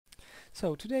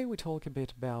So today we talk a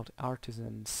bit about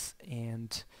artisans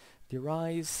and the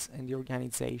rise and the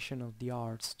organization of the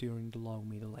arts during the Low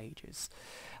Middle Ages.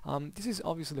 This is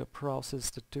obviously a process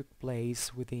that took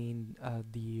place within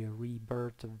the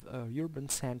rebirth of urban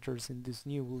centers in this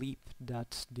new leap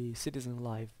that the citizen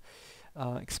life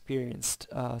experienced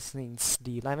since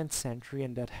the 11th century,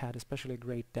 and that had especially a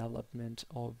great development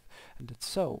of, and that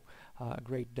saw a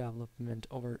great development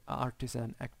over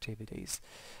artisan activities.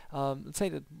 Let's say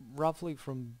that roughly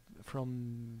from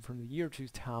the year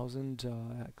 2000,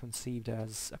 conceived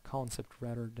as a concept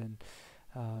rather than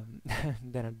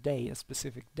than a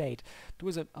specific date, there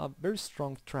was a very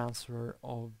strong transfer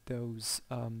of those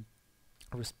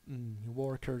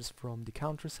workers from the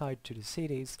countryside to the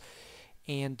cities,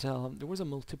 and there was a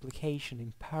multiplication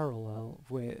in parallel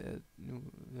with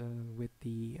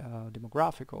the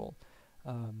demographical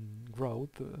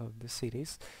growth of the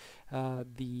cities,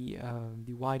 the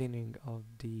widening of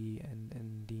the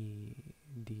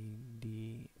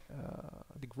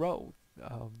growth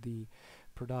of the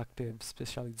productive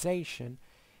specialization,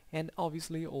 and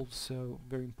obviously also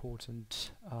very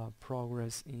important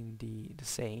progress in the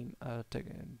same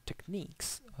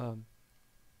techniques uh,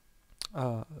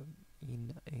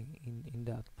 in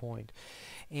that point.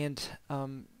 And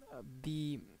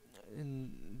the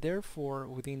therefore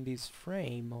within this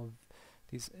frame of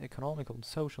this economical,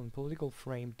 social and political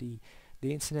frame, the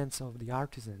incidence of the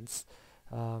artisans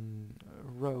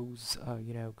rose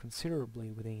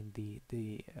considerably within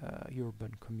the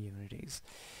urban communities.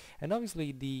 And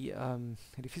obviously the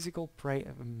physical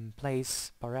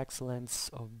place par excellence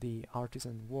of the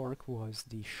artisan work was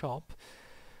the shop,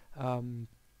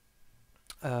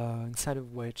 inside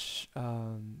of which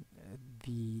there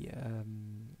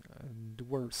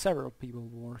were several people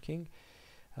working.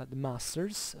 The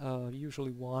masters,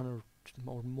 usually one or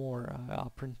more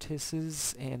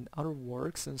apprentices, and other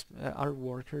other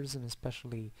workers, and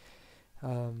especially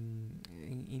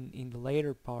in the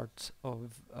later part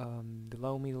of the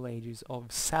Low Middle Ages,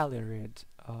 of salaried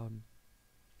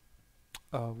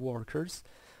workers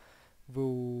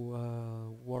who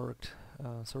worked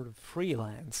sort of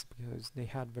freelance because they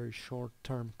had very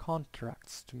short-term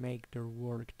contracts to make their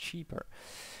work cheaper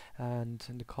and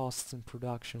the costs in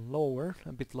production lower,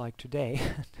 a bit like today.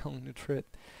 Telling the truth,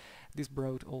 this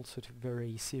brought also to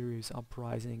very serious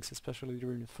uprisings, especially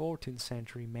during the 14th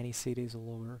century. Many cities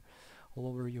all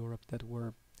over Europe that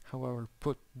were, however,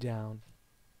 put down,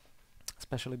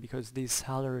 especially because these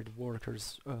salaried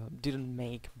workers didn't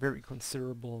make very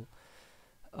considerable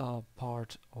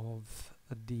part of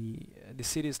the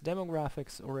city's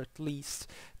demographics, or at least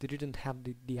they didn't have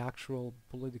the actual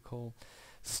political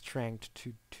strength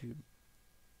to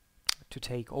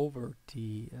take over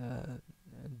the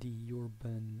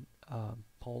urban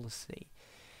policy.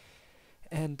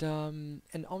 And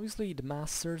obviously the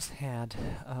masters had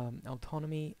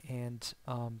autonomy and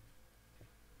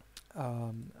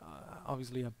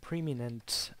obviously a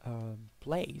preeminent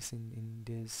place in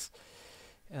this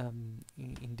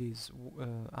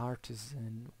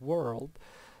artisan world.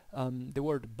 They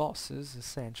were the bosses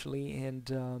essentially,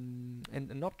 and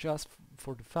not just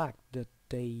for the fact that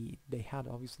they had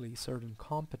obviously certain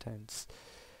competences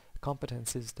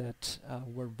that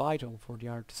were vital for the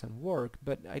artisan work,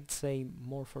 but I'd say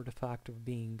more for the fact of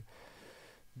being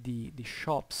the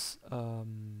shop's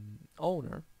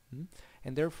owner,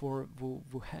 and therefore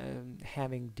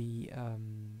having the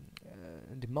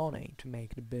money to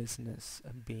make the business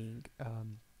being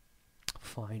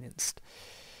financed.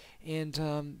 And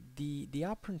the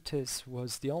apprentice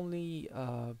was the only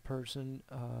person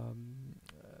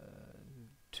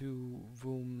to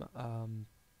whom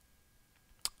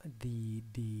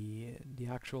the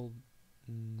actual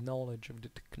knowledge of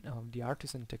the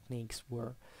artisan techniques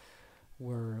were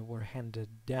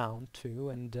handed down to,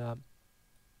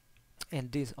 and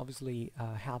this obviously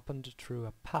happened through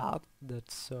a path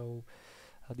that saw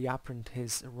the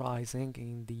apprentice rising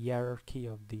in the hierarchy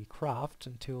of the craft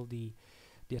until the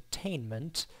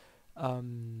attainment,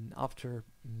 after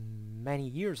many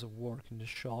years of work in the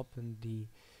shop and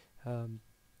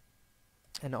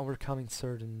and overcoming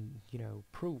certain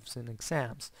proofs and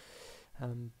exams,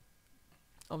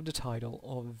 of the title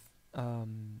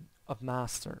of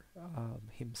master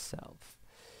himself.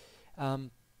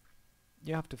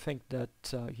 You have to think that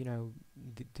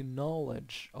the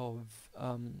knowledge of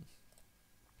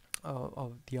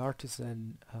the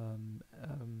artisan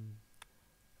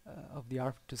of the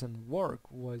artisan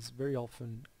work was very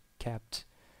often kept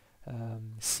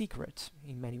secret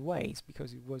in many ways,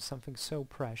 because it was something so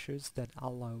precious that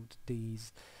allowed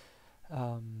these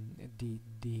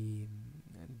the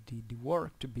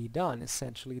work to be done,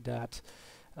 essentially, that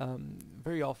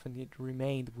very often it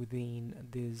remained within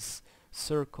this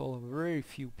circle of very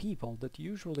few people that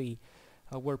usually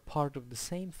were part of the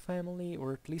same family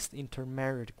or at least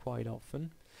intermarried quite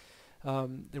often.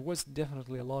 There was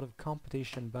definitely a lot of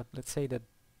competition, but let's say that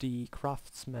the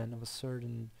craftsman of a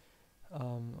certain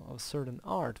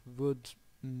art would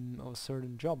of a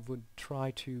certain job would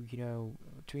try to,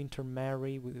 to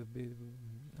intermarry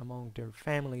among their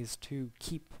families to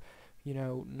keep,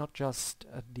 not just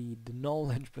the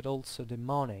knowledge but also the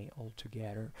money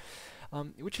altogether,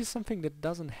 which is something that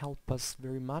doesn't help us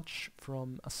very much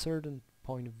from a certain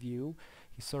point of view,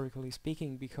 historically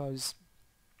speaking, because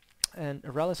and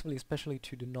relatively especially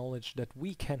to the knowledge that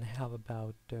we can have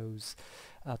about those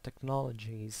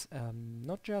technologies,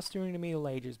 not just during the Middle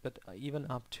Ages but even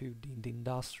up to the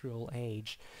Industrial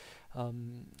Age,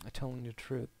 telling the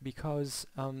truth, because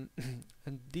and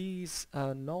these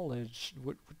knowledge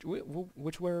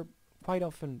which were quite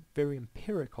often very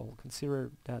empirical,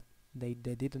 consider that they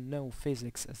didn't know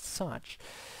physics as such,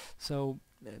 so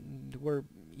we're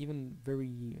even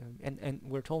very and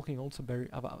we're talking also very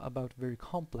about very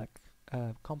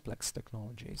complex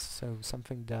technologies, so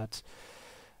something that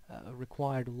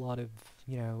required a lot of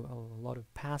a lot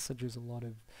of passages, a lot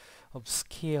of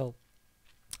skill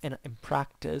and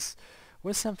practice,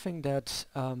 was something that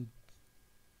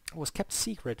was kept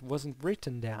secret, wasn't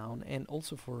written down, and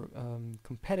also for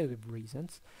competitive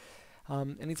reasons.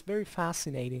 And it's very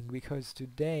fascinating because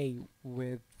today,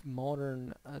 with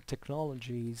modern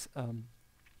technologies,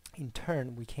 in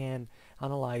turn we can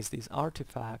analyze these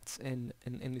artifacts and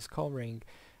discovering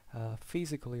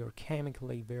physically or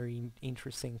chemically very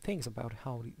interesting things about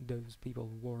how those people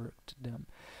worked them.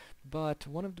 But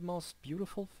one of the most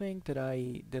beautiful things that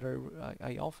I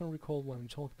often recall when we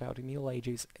talk about the Middle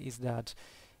Ages is that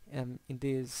in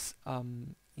these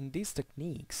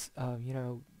techniques,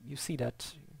 you see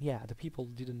that the people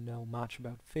didn't know much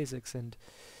about physics, and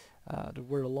there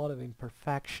were a lot of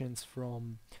imperfections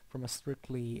from a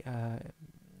strictly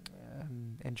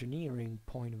engineering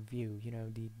point of view.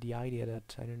 The idea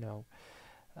that, I don't know,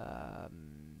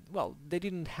 well, they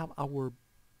didn't have our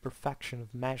perfection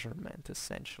of measurement,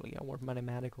 essentially, our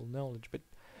mathematical knowledge, but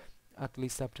at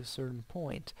least up to a certain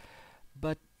point.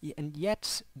 But and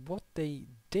yet, what they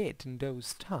did in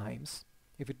those times,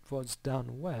 if it was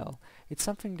done well, it's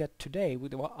something that today,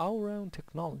 with our own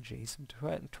technologies, in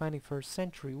the 21st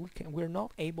century, we're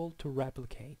not able to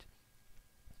replicate.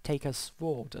 Take a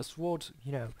sword. A sword,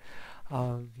 in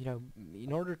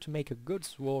order to make a good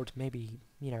sword, maybe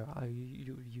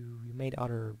you made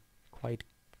other quite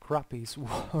crappy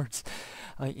swords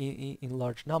in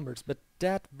large numbers, but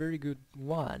that very good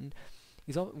one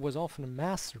was often a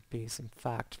masterpiece, in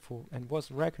fact, and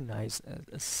was recognized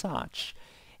as such.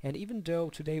 And even though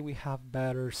today we have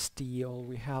better steel,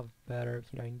 we have better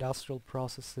industrial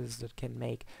processes that can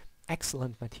make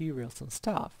excellent materials and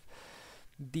stuff,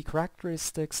 the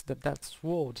characteristics that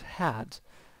sword had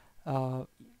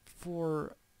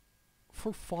for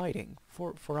fighting,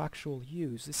 for actual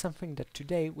use, is something that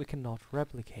today we cannot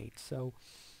replicate. So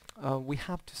we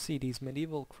have to see these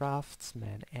medieval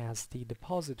craftsmen as the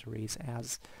depositories,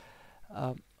 as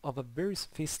of a very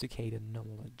sophisticated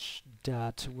knowledge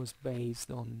that was based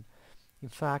on, in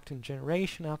fact, in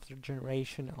generation after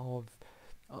generation of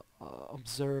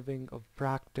observing, of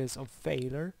practice, of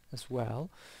failure as well,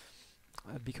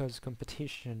 because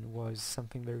competition was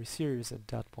something very serious at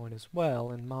that point as well,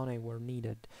 and money were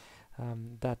needed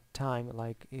that time,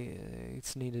 like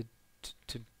it's needed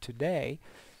today.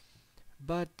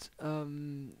 But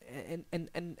and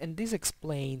this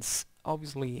explains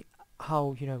obviously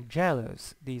how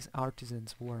jealous these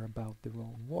artisans were about their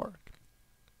own work.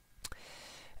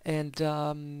 And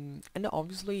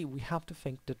obviously we have to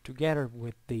think that together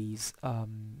with these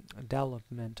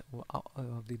development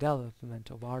of the development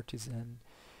of artisan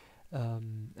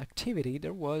activity,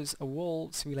 there was a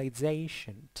whole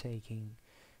civilization taking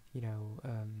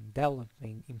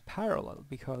developing in parallel,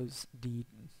 because the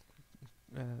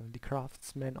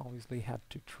craftsmen obviously had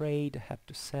to trade, had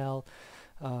to sell,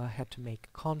 had to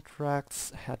make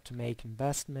contracts, had to make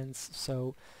investments.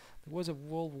 So there was a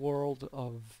whole world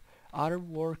of other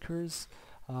workers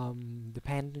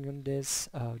depending on this,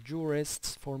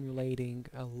 jurists formulating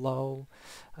a law,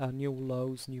 new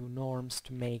laws, new norms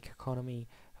to make economy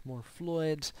more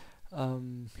fluid.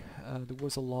 There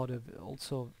was a lot of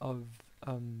also of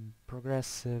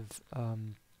progressive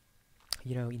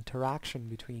interaction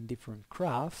between different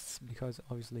crafts, because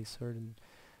obviously certain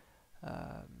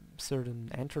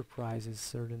enterprises,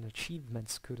 certain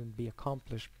achievements couldn't be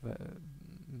accomplished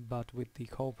but with the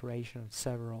cooperation of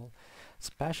several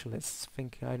specialists.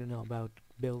 Think, I don't know, about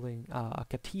building a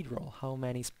cathedral, how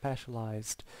many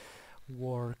specialized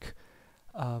work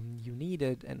you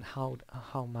needed and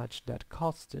how much that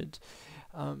costed.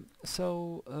 And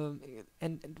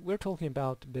we're talking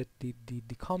about a bit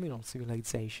the communal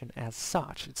civilization as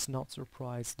such. It's not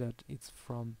surprised that it's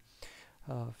from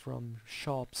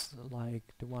shops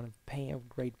like the one of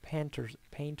great painters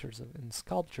and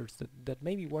sculptors that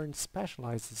maybe weren't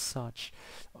specialized as such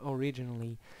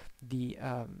originally. The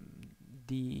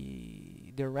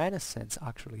Renaissance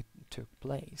actually took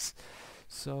place.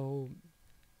 So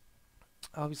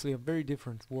obviously a very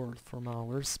different world from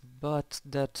ours, but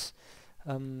that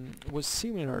was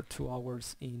similar to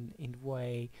ours in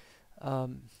way.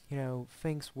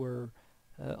 Things were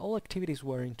all activities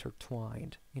were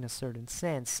intertwined in a certain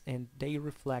sense, and they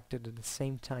reflected at the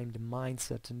same time the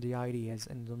mindset and the ideas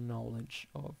and the knowledge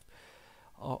of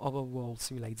a world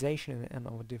civilization and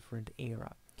of a different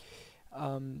era.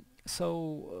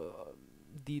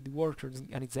 The work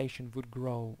organization would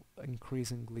grow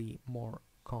increasingly more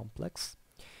complex.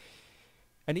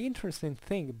 And the interesting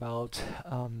thing about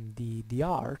the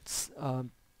arts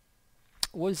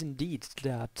was indeed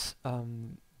that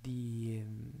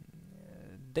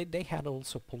they had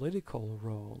also a political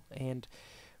role, and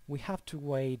we have to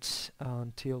wait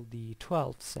until the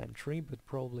 12th century, but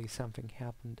probably something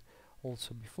happened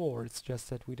also before. It's just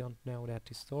that we don't know that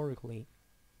historically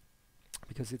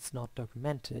because it's not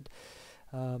documented,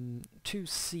 to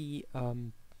see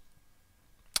the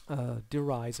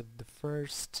rise of the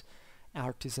first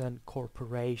artisan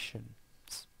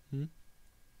corporations.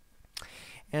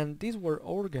 And these were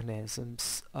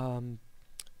organisms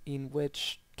in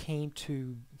which came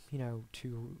to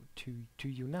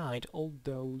unite all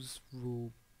those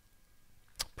who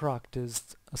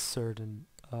practiced a certain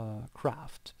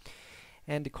craft.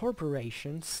 And the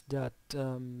corporations that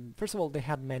first of all, they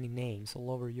had many names all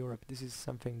over Europe. This is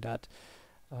something that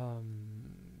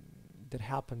that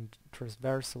happened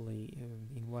transversally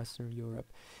in Western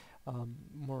Europe,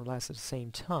 more or less at the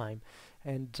same time,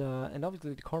 and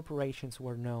obviously the corporations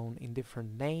were known in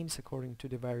different names according to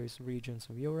the various regions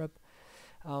of Europe.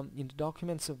 In the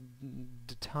documents of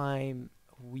the time,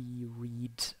 we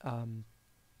read,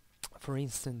 for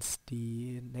instance,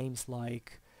 the names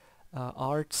like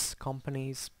arts,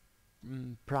 companies,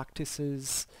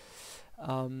 practices.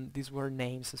 These were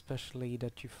names especially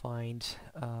that you find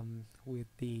with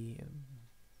the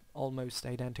almost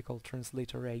identical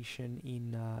transliteration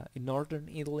in northern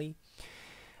Italy.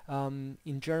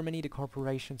 In Germany, the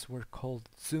corporations were called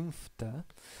Zunfte,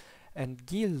 and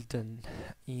Gilden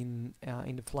in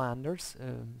the Flanders.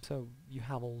 So you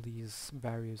have all these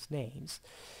various names,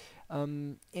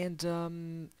 and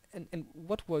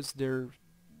what was their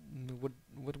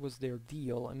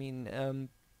deal? I mean,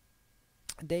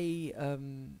 they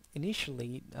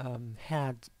initially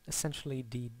had essentially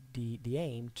the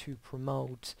aim to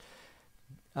promote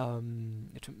a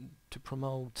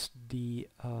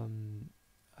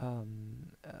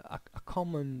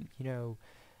common,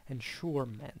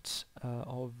 ensurement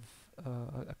of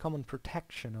a common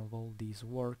protection of all these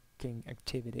working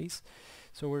activities.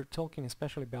 So we're talking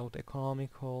especially about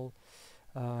economical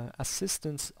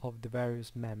assistance of the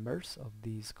various members of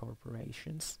these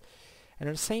corporations, and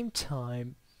at the same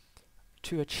time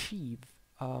to achieve,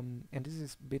 and this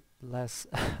is a bit less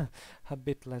a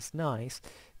bit less nice,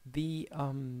 the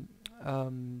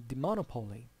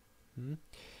monopoly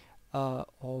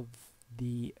of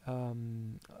the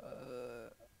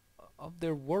of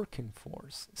their working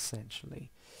force,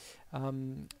 essentially.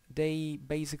 They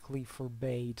basically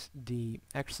forbade the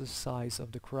exercise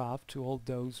of the craft to all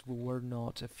those who were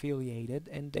not affiliated,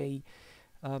 and they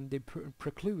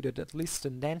precluded, at least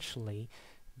tendentially,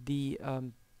 the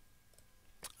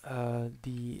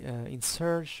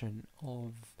insertion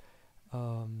of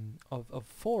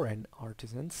foreign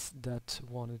artisans that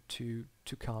wanted to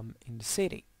come in the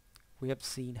city. We have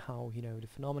seen how the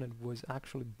phenomenon was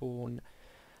actually born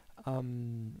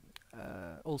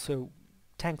also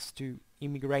thanks to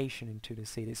immigration into the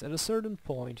cities. At a certain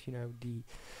point, the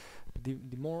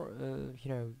more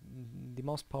the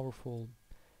most powerful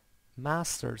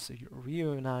masters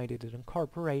reunited and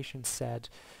corporations said,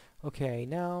 okay,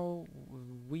 now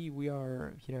we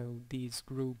are these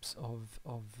groups of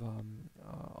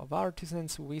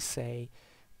artisans. We say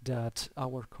that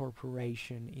our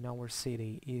corporation in our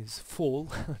city is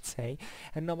full, let's say,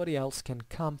 and nobody else can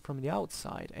come from the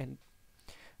outside. And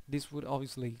this would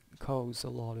obviously cause a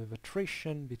lot of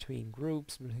attrition between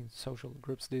groups, between social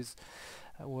groups. This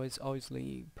was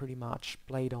obviously pretty much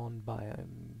played on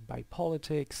by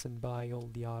politics and by all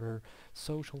the other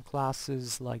social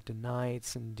classes, like the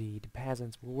knights and the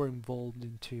peasants who were involved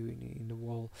in the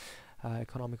whole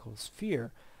economical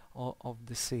sphere of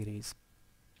the cities.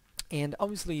 And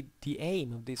obviously the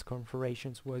aim of these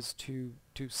confederations was to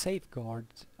safeguard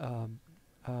um,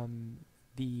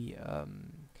 the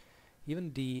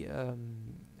even the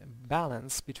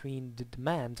balance between the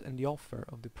demand and the offer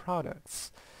of the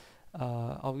products,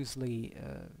 obviously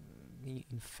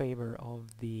in favor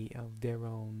of their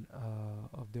own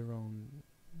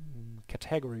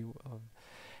category,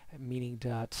 meaning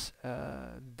that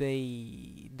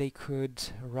they could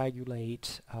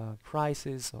regulate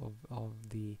prices um,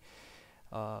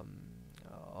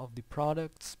 of the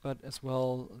products, but as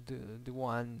well the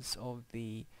ones of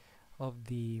the of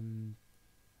the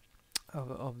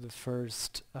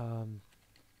first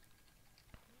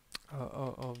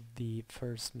of the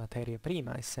first materia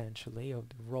prima, essentially, of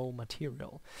the raw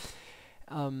material.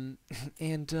 um,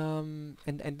 and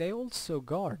they also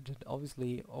guarded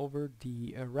obviously over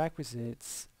the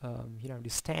requisites, the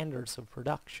standards of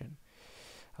production,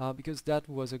 because that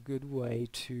was a good way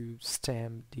to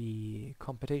stem the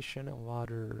competition of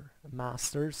other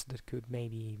masters that could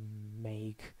maybe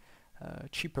make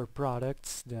cheaper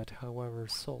products that, however,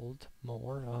 sold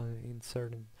more in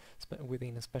certain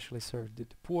within especially served the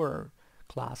poorer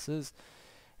classes.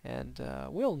 And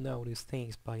we all know these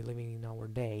things by living in our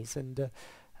days. And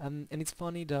it's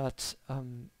funny that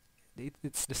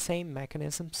it's the same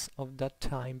mechanisms of that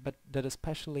time, but that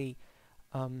especially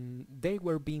they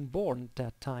were being born at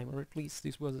that time, or at least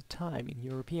this was a time in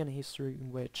European history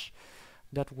in which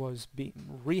that was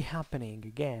re-happening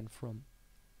again from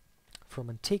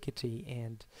antiquity,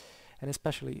 and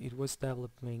especially it was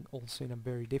developing also in a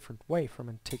very different way from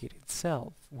antiquity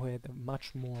itself, with a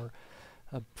much more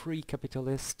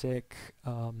pre-capitalistic,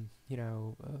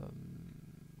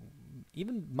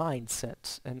 even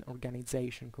mindset and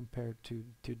organization compared to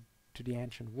the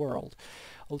ancient world.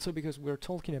 Also because we're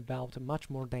talking about a much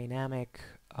more dynamic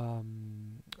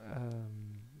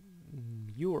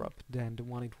Europe than the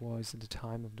one it was at the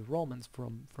time of the Romans,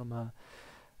 from a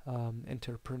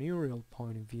entrepreneurial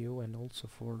point of view, and also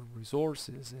for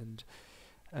resources and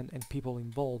people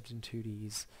involved into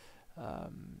these,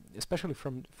 especially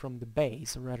from the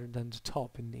base rather than the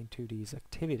top into these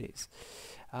activities.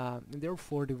 And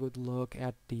therefore they would look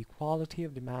at the quality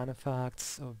of the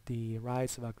manufacts, of the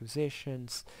rights of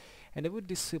acquisitions, and they would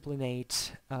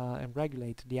disciplinate and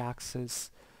regulate the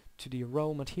access to the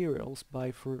raw materials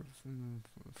by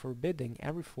forbidding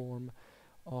every form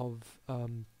of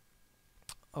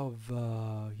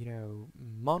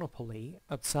monopoly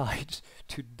outside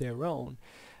to their own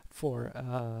for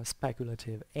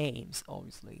speculative aims,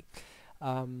 obviously.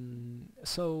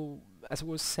 So, as I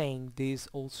was saying, this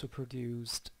also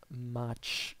produced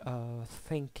much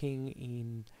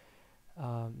thinking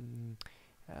in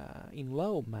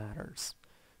law matters.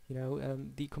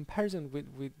 The comparison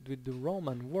with the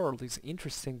Roman world is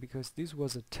interesting because this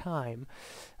was a time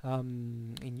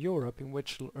in Europe in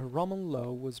which Roman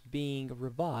law was being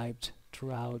revived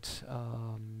throughout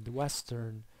the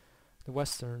Western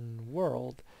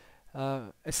world,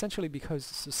 essentially because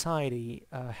society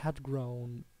had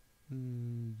grown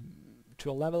to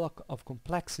a level of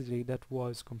complexity that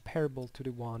was comparable to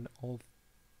the one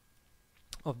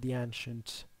of the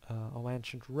ancient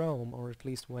Rome, or at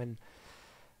least when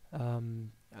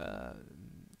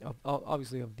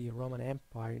obviously of the Roman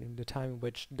Empire, in the time in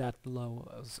which that law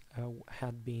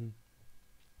had been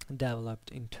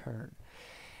developed in turn.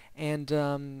 And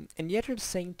yet at the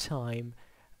same time,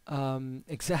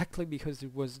 exactly because there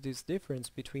was this difference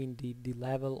between the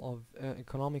level of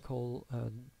economical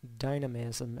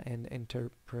dynamism and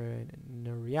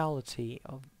entrepreneuriality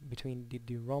between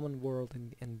the Roman world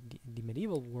and the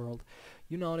medieval world,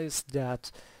 you notice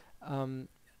that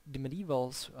the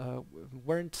medievals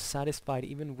weren't satisfied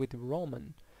even with the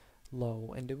Roman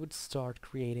law, and they would start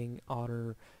creating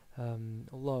other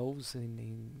laws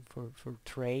for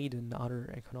trade and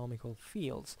other economical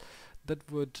fields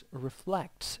that would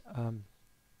reflect,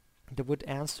 that would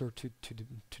answer to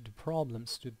the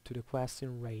problems, to the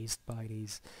question raised by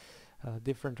these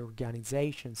different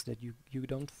organizations that you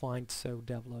don't find so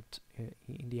developed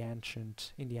in the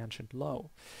ancient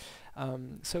law.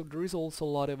 So there is also a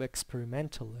lot of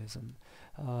experimentalism.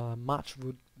 Much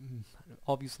would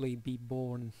obviously be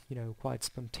born, quite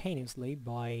spontaneously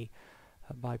by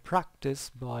practice,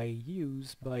 by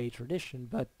use, by tradition,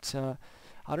 but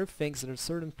other things at a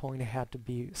certain point had to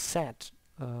be set,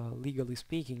 legally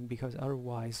speaking, because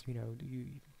otherwise,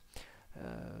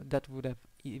 that would have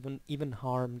even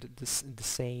harmed the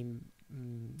same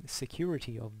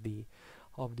security of the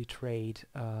trade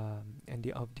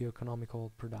and of the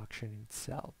economical production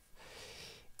itself.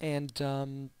 And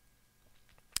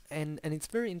and it's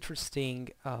very interesting,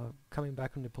 coming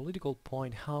back on the political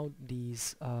point, how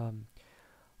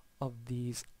of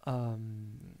these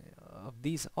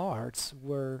arts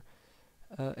were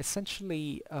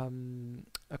essentially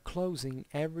closing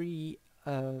every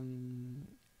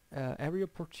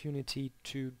opportunity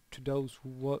to those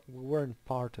who weren't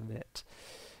part of it,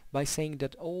 by saying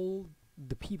that all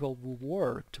the people who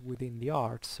worked within the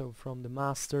art, so from the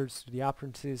masters to the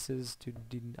apprentices to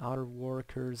the other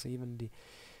workers, even the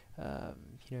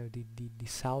the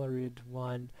salaried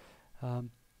one,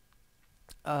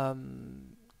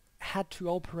 um, had to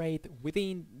operate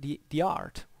within the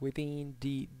art, within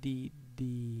the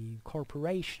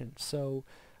corporation. So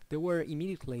they were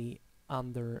immediately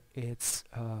under its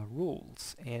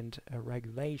rules and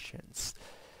regulations.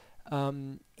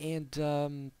 And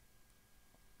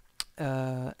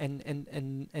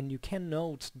and you can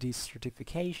note the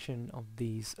certification of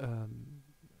these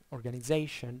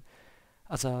organization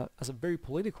as a very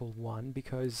political one,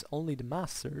 because only the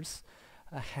masters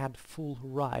had full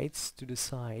rights to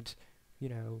decide,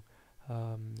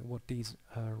 what these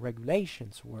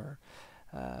regulations were.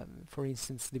 For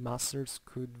instance, the masters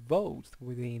could vote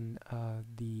within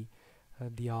the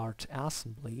art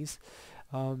assemblies,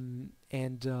 and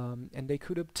they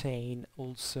could obtain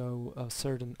also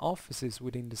certain offices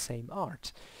within the same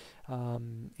art.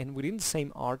 And within the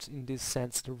same art, in this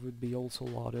sense, there would be also a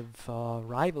lot of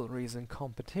rivalries and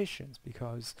competitions,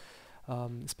 because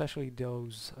especially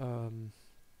those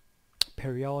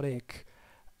periodic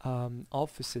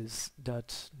offices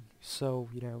that saw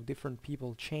different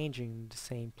people changing the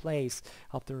same place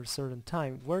after a certain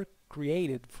time were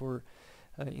created for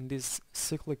in this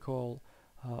cyclical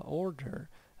order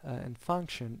and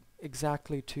function,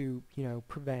 exactly to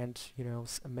prevent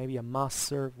maybe a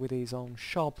master with his own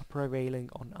shop prevailing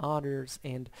on others,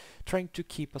 and trying to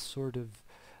keep a sort of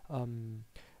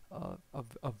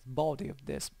body of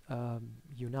this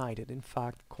united. In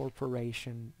fact,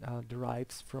 corporation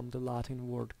derives from the Latin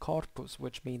word corpus,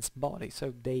 which means body.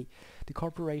 So the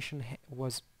corporation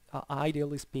was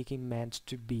ideally speaking meant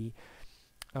to be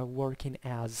working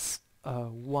as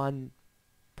one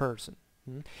person.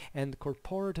 And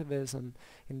corporativism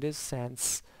in this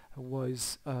sense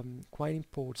was quite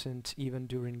important even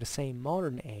during the same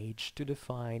modern age to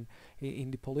define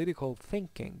in the political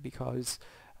thinking, because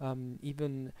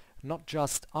even not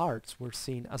just arts were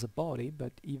seen as a body,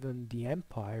 but even the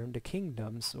empire and the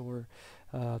kingdoms, or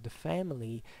the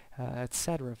family,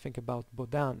 etc. Think about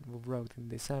Baudin, who wrote in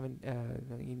the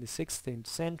 16th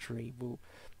century, who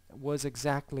was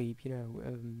exactly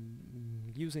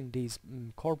using these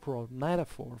corporal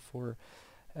metaphor for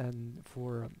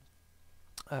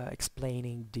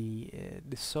explaining the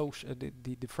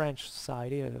French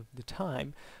society of the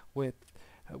time, with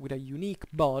a unique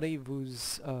body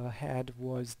whose head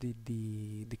was the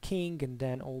king, and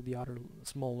then all the other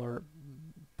smaller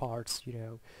parts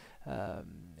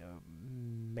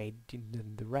made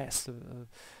in the rest of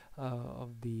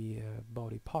the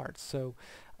body parts. So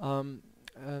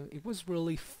it was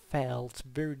really felt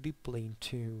very deeply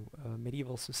into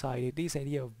medieval society, this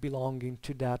idea of belonging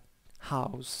to that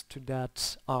house, to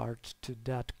that art, to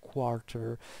that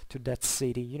quarter, to that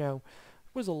city. There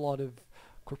was a lot of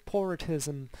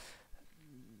corporatism,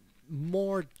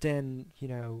 more than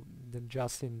than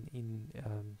just in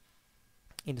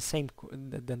the same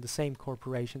than the same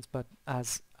corporations, but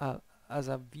as a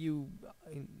view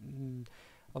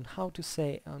on how to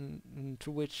say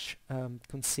through which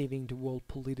conceiving the whole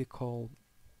political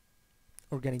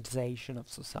organization of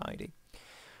society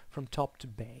from top to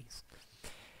base.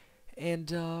 And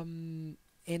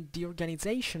the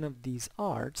organization of these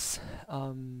arts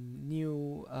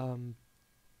knew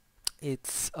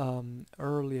its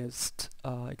earliest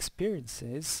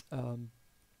experiences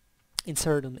in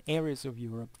certain areas of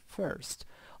Europe first.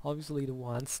 Obviously, the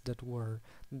ones that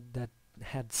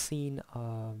had seen,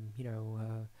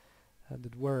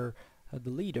 that were the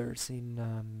leaders in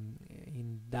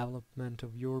development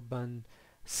of urban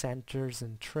centers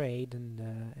and trade, and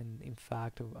in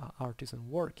fact of artisan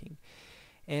working.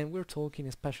 And we're talking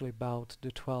especially about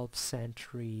the 12th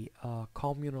century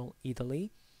communal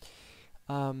Italy.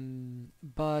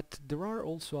 But there are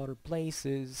also other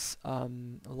places,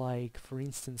 like for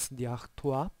instance the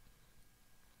Artois,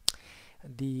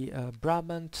 the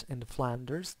Brabant and the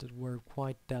Flanders, that were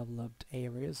quite developed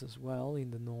areas as well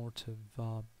in the north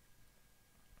of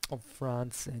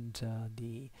France, and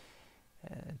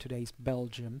today's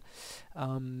Belgium,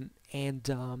 and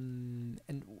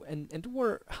there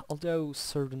were, although,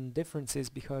 certain differences,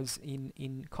 because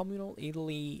in communal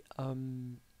Italy,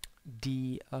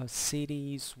 the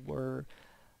cities were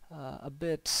a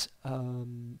bit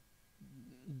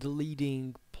the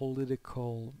leading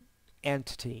political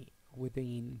entity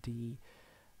within the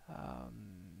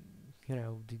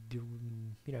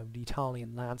the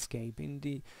Italian landscape. In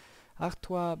the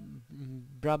Artois,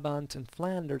 Brabant and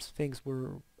Flanders, things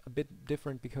were a bit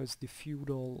different because the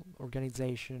feudal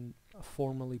organization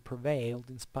formally prevailed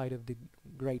in spite of the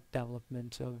great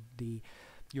development of the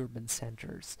urban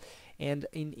centers. And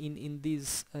in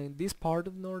this part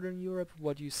of Northern Europe,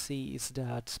 what you see is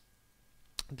that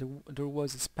there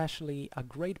was especially a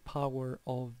great power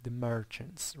of the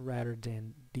merchants rather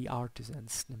than the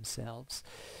artisans themselves.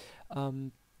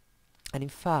 Um, and in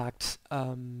fact,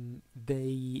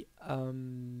 they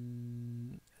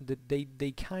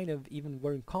kind of even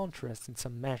were in contrast in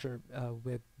some measure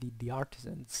with the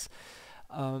artisans.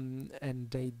 And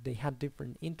they had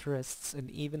different interests,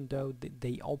 and even though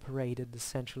they operated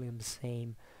essentially on the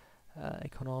same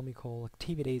economical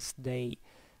activities, they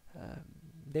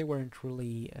weren't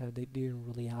really they didn't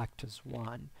really act as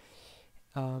one.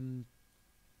 Um,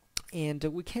 and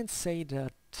we can say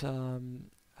that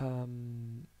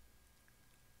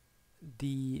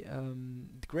the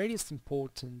greatest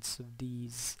importance of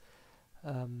these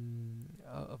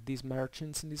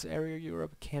merchants in this area of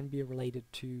Europe can be related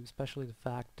to especially the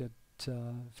fact that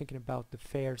thinking about the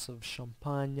fairs of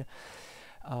Champagne,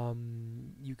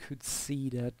 you could see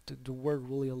that there were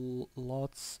really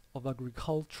lots of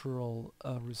agricultural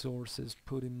resources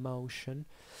put in motion.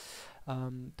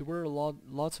 There were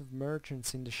lots of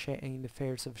merchants in the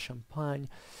fairs of Champagne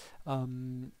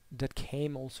that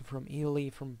came also from Italy,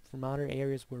 from other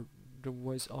areas where there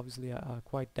was obviously a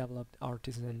quite developed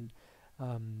artisan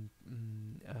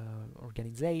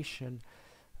organization.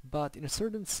 But in a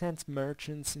certain sense,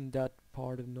 merchants in that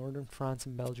part of northern France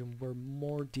and Belgium were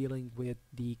more dealing with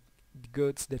the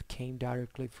goods that came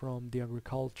directly from the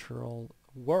agricultural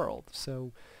world.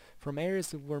 So from areas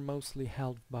that were mostly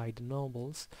held by the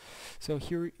nobles. So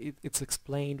here it's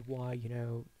explained why,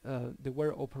 they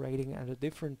were operating at a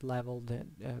different level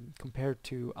than compared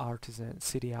to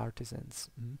city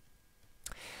artisans.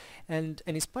 And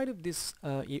in spite of these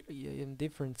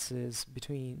differences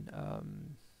between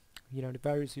the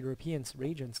various European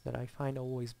regions that I find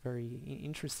always very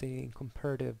interesting in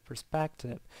comparative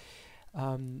perspective,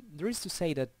 there is to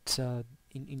say that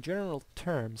in general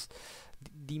terms,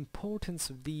 the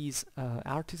importance of these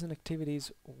artisan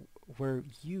activities were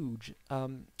huge,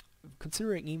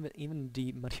 considering even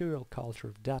the material culture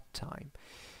of that time,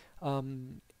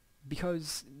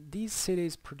 because these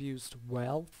cities produced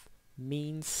wealth,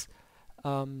 means,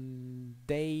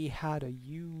 they had a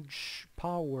huge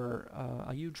power,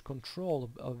 a huge control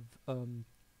of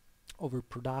over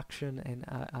production and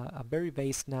a very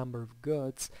vast number of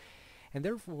goods. And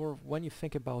therefore, when you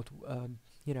think about,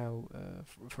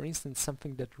 for instance,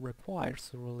 something that requires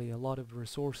really a lot of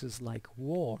resources like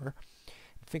war,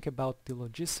 think about the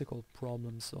logistical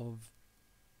problems of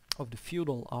the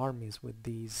feudal armies with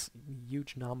these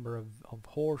huge number of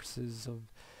horses,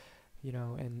 of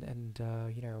an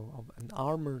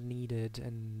armor needed,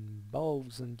 and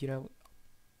bows, and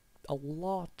a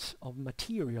lot of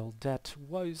material that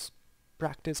was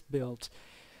practice built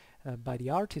by the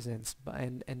artisans,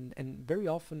 and very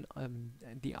often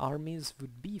the armies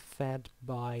would be fed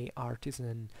by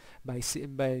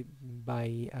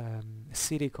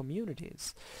city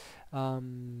communities,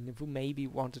 who maybe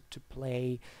wanted to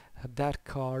play that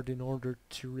card in order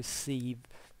to receive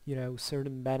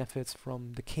certain benefits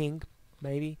from the king,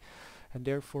 maybe, and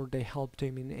therefore they helped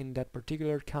him in that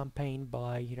particular campaign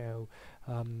by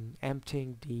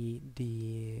emptying the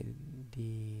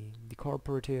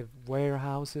corporative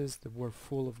warehouses that were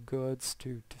full of goods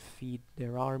to feed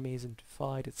their armies and to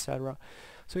fight, etc.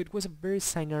 So it was a very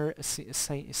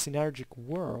synergic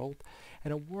world,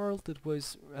 and a world that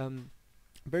was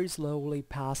very slowly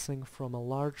passing from a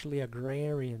largely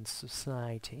agrarian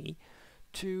society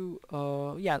to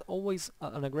always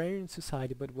an agrarian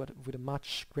society, but with a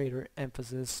much greater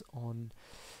emphasis on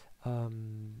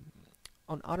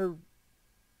other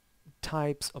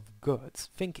types of goods.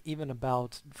 Think even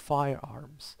about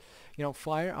firearms.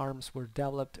 Firearms were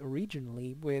developed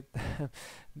originally with,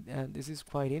 and this is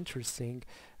quite interesting,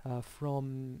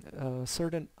 from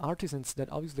certain artisans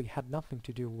that obviously had nothing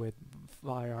to do with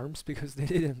firearms because they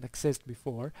didn't exist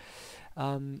before.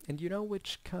 And you know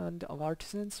which kind of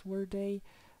artisans were they?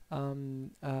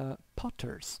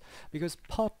 Potters, because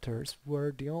potters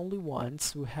were the only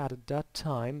ones who had at that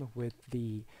time, with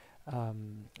the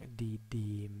the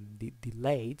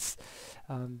lathes,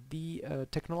 the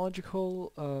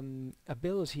technological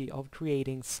ability of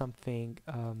creating something,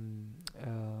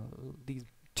 these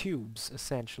tubes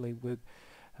essentially with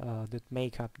that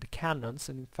make up the cannons.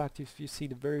 And in fact, if you see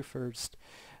the very first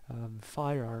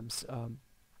firearms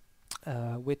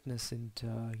witnessed in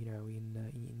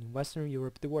in Western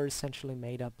Europe, they were essentially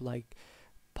made up like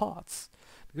pots,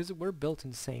 because they were built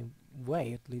in the same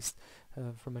way, at least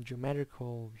from a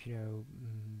geometrical,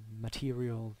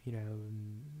 material,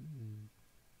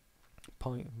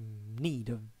 point need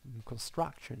of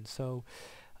construction. So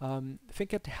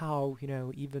think at how,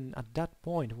 even at that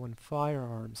point when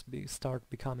firearms start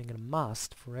becoming a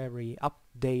must for every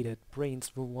updated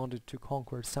prince who wanted to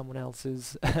conquer someone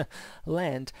else's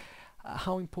land,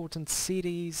 how important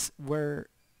cities were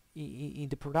in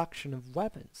the production of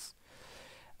weapons.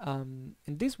 And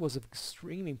this was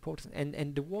extremely important,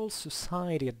 and the whole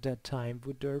society at that time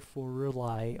would therefore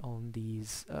rely on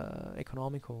these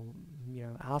economical,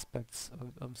 aspects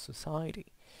of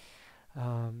society.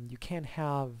 You can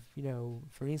have,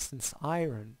 for instance,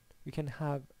 iron. You can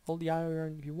have all the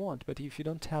iron you want, but if you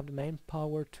don't have the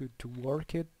manpower to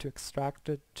work it, to extract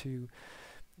it, to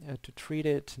treat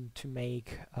it, and to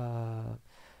make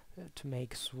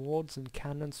swords and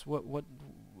cannons,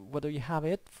 what do you have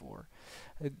it for?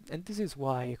 And this is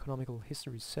why economical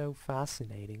history is so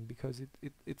fascinating, because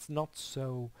it's not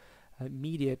so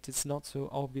immediate, it's not so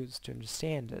obvious to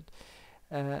understand it,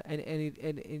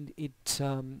 and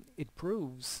it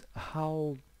proves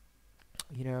how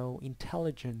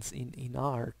intelligence in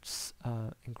arts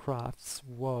and crafts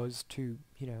was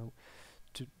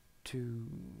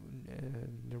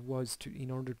there was to in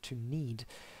order to need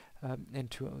and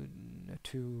to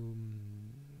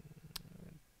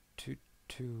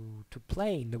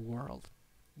play in the world,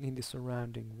 in the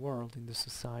surrounding world, in the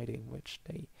society in which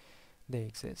they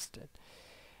existed.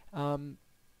 And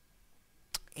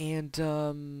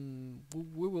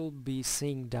we will be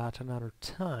seeing that another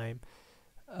time,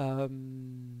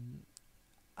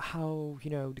 how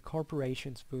the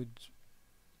corporations would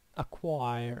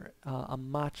acquire a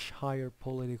much higher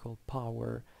political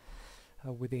power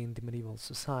within the medieval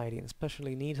society, and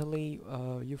especially in Italy.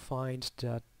 You find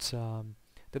that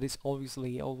that is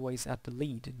obviously always at the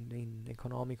lead in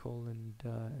economical and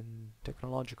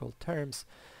technological terms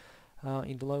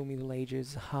in the low Middle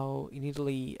Ages. How in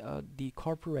Italy the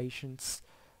corporations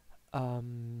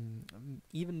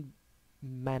even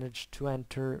managed to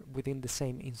enter within the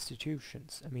same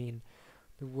institutions. I mean,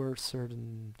 there were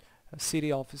certain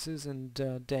city offices and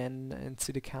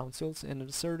city councils, and at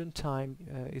a certain time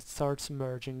it starts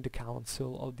emerging the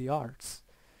Council of the Arts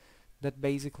that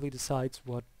basically decides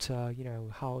what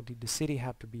how the city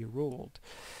had to be ruled.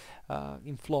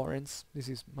 In Florence, this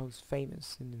is most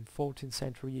famous. In 14th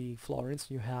century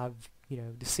Florence, you have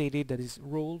the city that is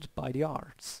ruled by the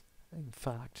arts. In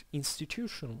fact,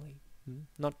 institutionally,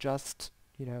 not just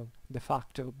de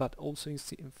facto, but also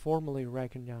formally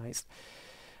recognized.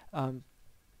 But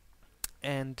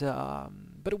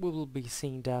we will be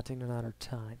seeing that in another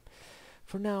time.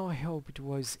 For now, I hope it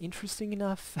was interesting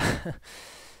enough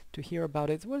to hear about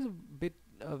it. It was a bit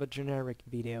of a generic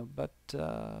video, but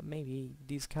maybe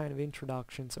these kind of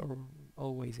introductions are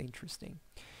always interesting.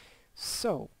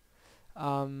 So,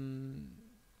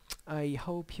 I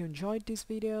hope you enjoyed this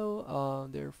video,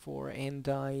 therefore, and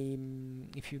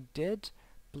if you did,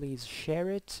 please share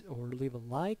it or leave a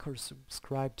like or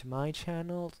subscribe to my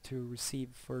channel to receive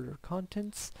further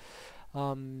contents.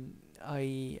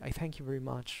 I thank you very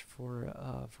much for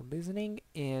listening,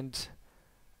 and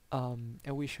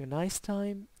I wish you a nice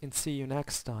time and see you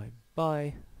next time.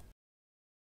 Bye.